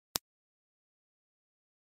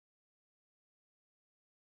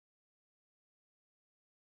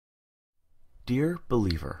Dear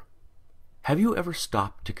believer, have you ever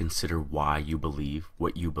stopped to consider why you believe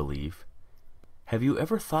what you believe? Have you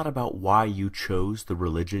ever thought about why you chose the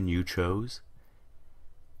religion you chose?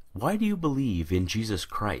 Why do you believe in Jesus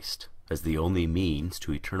Christ as the only means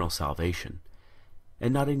to eternal salvation,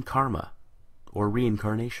 and not in karma or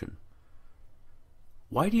reincarnation?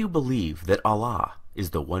 Why do you believe that Allah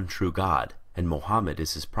is the one true God and Muhammad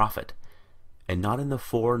is his prophet, and not in the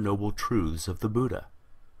Four Noble Truths of the Buddha?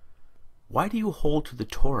 Why do you hold to the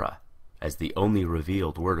Torah as the only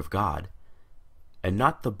revealed word of God, and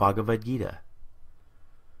not the Bhagavad Gita?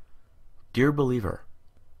 Dear believer,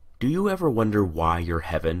 do you ever wonder why your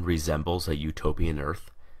heaven resembles a utopian earth,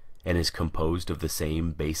 and is composed of the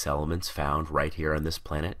same base elements found right here on this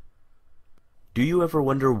planet? Do you ever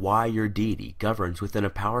wonder why your deity governs within a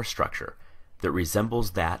power structure that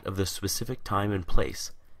resembles that of the specific time and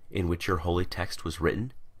place in which your holy text was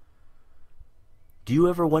written? Do you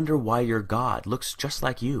ever wonder why your God looks just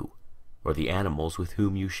like you, or the animals with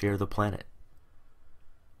whom you share the planet?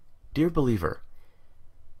 Dear believer,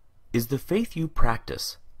 is the faith you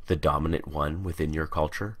practice the dominant one within your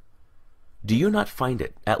culture? Do you not find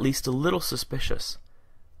it at least a little suspicious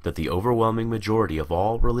that the overwhelming majority of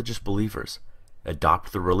all religious believers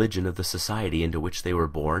adopt the religion of the society into which they were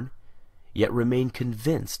born, yet remain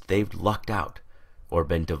convinced they've lucked out or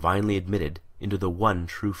been divinely admitted into the one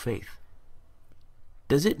true faith?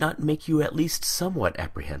 Does it not make you at least somewhat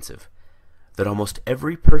apprehensive that almost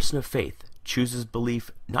every person of faith chooses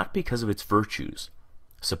belief not because of its virtues,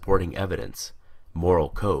 supporting evidence, moral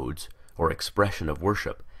codes, or expression of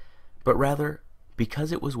worship, but rather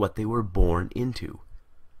because it was what they were born into?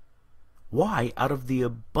 Why, out of the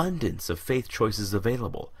abundance of faith choices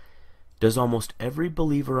available, does almost every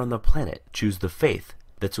believer on the planet choose the faith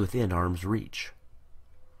that's within arm's reach?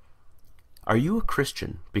 Are you a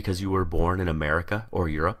Christian because you were born in America or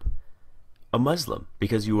Europe? A Muslim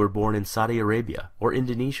because you were born in Saudi Arabia or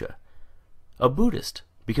Indonesia? A Buddhist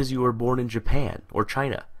because you were born in Japan or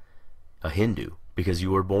China? A Hindu because you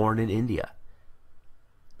were born in India?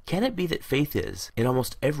 Can it be that faith is, in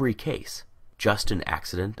almost every case, just an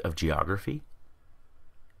accident of geography?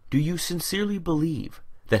 Do you sincerely believe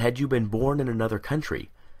that had you been born in another country,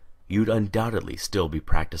 you'd undoubtedly still be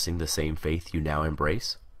practicing the same faith you now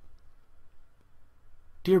embrace?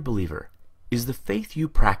 Dear believer, is the faith you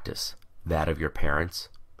practice that of your parents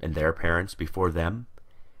and their parents before them?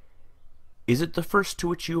 Is it the first to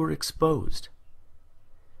which you were exposed?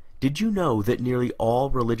 Did you know that nearly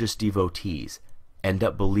all religious devotees end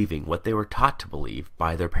up believing what they were taught to believe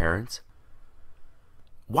by their parents?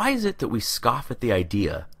 Why is it that we scoff at the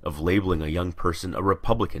idea of labeling a young person a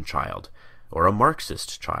Republican child, or a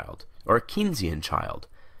Marxist child, or a Keynesian child,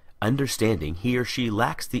 understanding he or she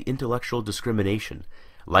lacks the intellectual discrimination,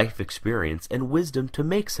 life experience, and wisdom to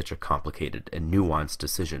make such a complicated and nuanced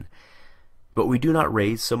decision, but we do not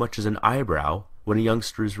raise so much as an eyebrow when a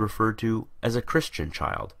youngster is referred to as a Christian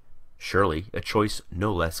child, surely a choice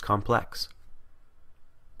no less complex?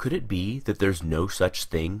 Could it be that there's no such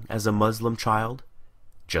thing as a Muslim child,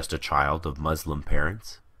 just a child of Muslim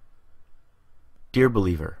parents? Dear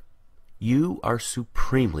believer, you are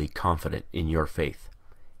supremely confident in your faith.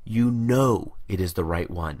 You know it is the right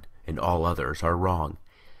one, and all others are wrong.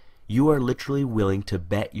 You are literally willing to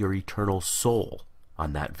bet your eternal soul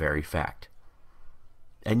on that very fact.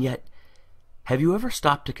 And yet, have you ever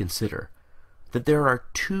stopped to consider that there are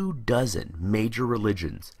 24 major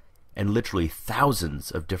religions and literally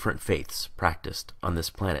thousands of different faiths practiced on this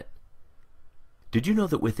planet? Did you know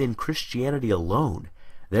that within Christianity alone,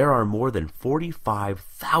 there are more than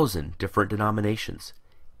 45,000 different denominations,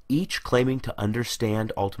 each claiming to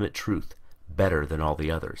understand ultimate truth better than all the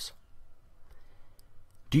others?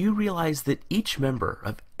 Do you realize that each member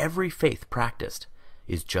of every faith practiced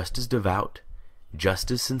is just as devout, just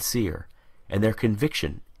as sincere, and their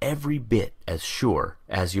conviction every bit as sure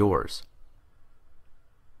as yours?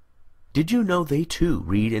 Did you know they too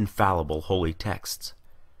read infallible holy texts,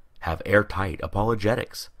 have airtight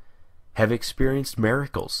apologetics, have experienced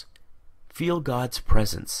miracles, feel God's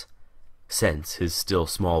presence, sense his still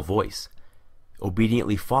small voice,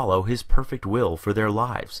 obediently follow his perfect will for their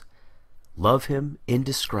lives, love him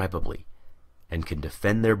indescribably, and can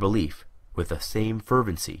defend their belief with the same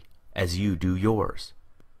fervency as you do yours?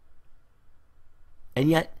 And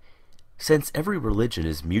yet, since every religion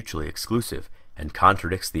is mutually exclusive and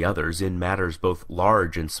contradicts the others in matters both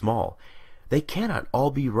large and small, they cannot all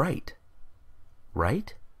be right.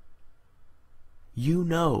 Right? You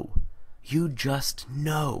know, you just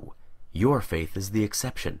know, your faith is the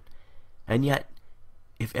exception. And yet,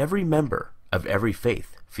 if every member of every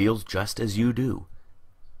faith feels just as you do,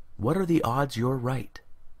 what are the odds you're right?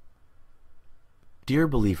 Dear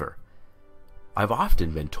believer, I've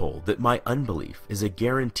often been told that my unbelief is a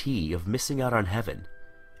guarantee of missing out on heaven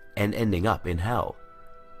and ending up in hell.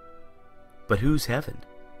 But who's heaven?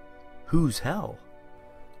 Who's hell?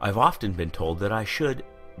 I've often been told that I should,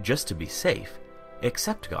 just to be safe,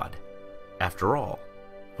 accept God. After all,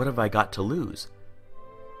 what have I got to lose?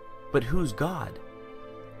 But who's God?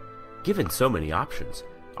 Given so many options,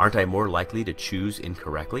 aren't I more likely to choose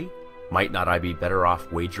incorrectly? Might not I be better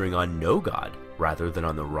off wagering on no God rather than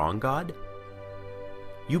on the wrong God?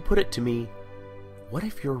 You put it to me, what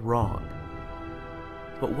if you're wrong?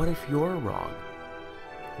 But what if you're wrong?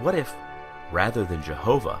 What if, rather than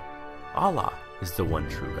Jehovah, Allah is the one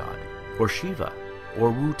true God, or Shiva, or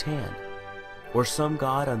Wu-Tan, or some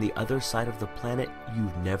god on the other side of the planet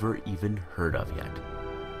you've never even heard of yet?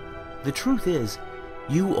 The truth is,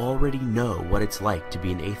 you already know what it's like to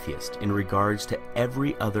be an atheist in regards to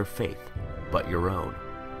every other faith but your own.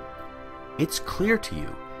 It's clear to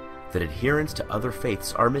you that adherents to other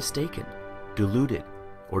faiths are mistaken, deluded,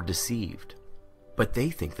 or deceived. But they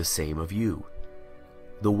think the same of you.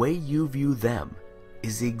 The way you view them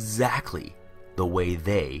is exactly the way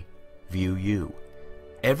they view you.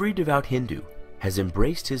 Every devout Hindu has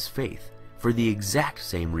embraced his faith for the exact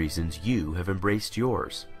same reasons you have embraced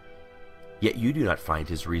yours. Yet you do not find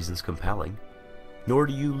his reasons compelling, nor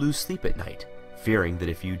do you lose sleep at night, fearing that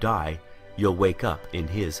if you die, you'll wake up in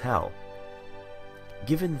his hell.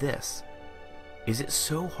 Given this, is it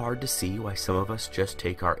so hard to see why some of us just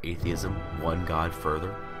take our atheism one God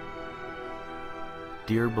further?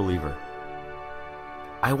 Dear believer,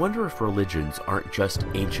 I wonder if religions aren't just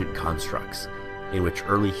ancient constructs in which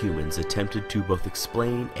early humans attempted to both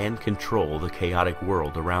explain and control the chaotic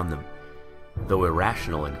world around them. Though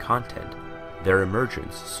irrational in content, their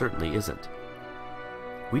emergence certainly isn't.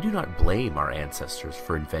 We do not blame our ancestors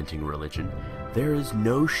for inventing religion. There is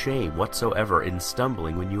no shame whatsoever in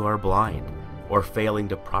stumbling when you are blind, or failing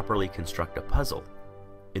to properly construct a puzzle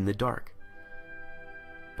in the dark.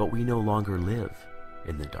 But we no longer live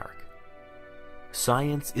in the dark.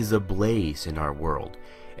 Science is ablaze in our world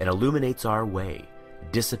and illuminates our way,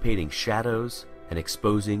 dissipating shadows and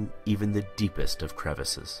exposing even the deepest of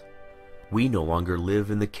crevices. We no longer live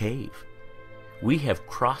in the cave. We have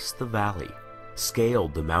crossed the valley,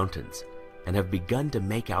 scaled the mountains, and have begun to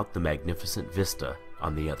make out the magnificent vista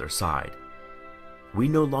on the other side. We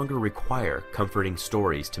no longer require comforting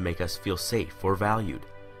stories to make us feel safe or valued.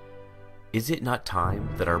 Is it not time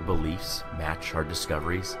that our beliefs match our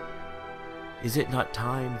discoveries? Is it not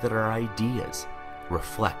time that our ideas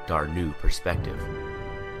reflect our new perspective?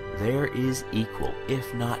 There is equal,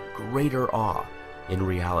 if not greater awe in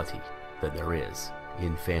reality than there is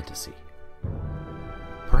in fantasy.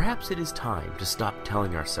 Perhaps it is time to stop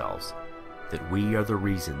telling ourselves that we are the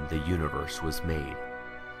reason the universe was made,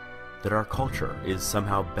 that our culture is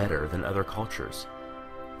somehow better than other cultures,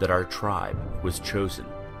 that our tribe was chosen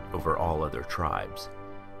over all other tribes.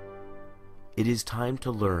 It is time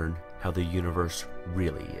to learn how the universe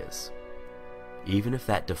really is, even if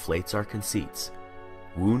that deflates our conceits,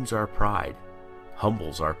 wounds our pride,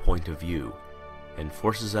 humbles our point of view, and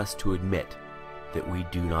forces us to admit that we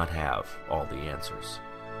do not have all the answers.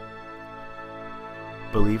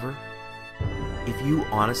 Believer, if you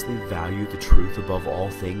honestly value the truth above all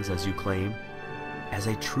things as you claim, as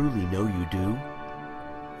I truly know you do,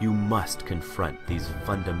 you must confront these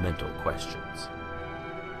fundamental questions.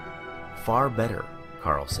 Far better,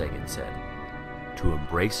 Carl Sagan said, to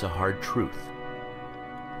embrace a hard truth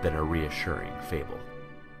than a reassuring fable.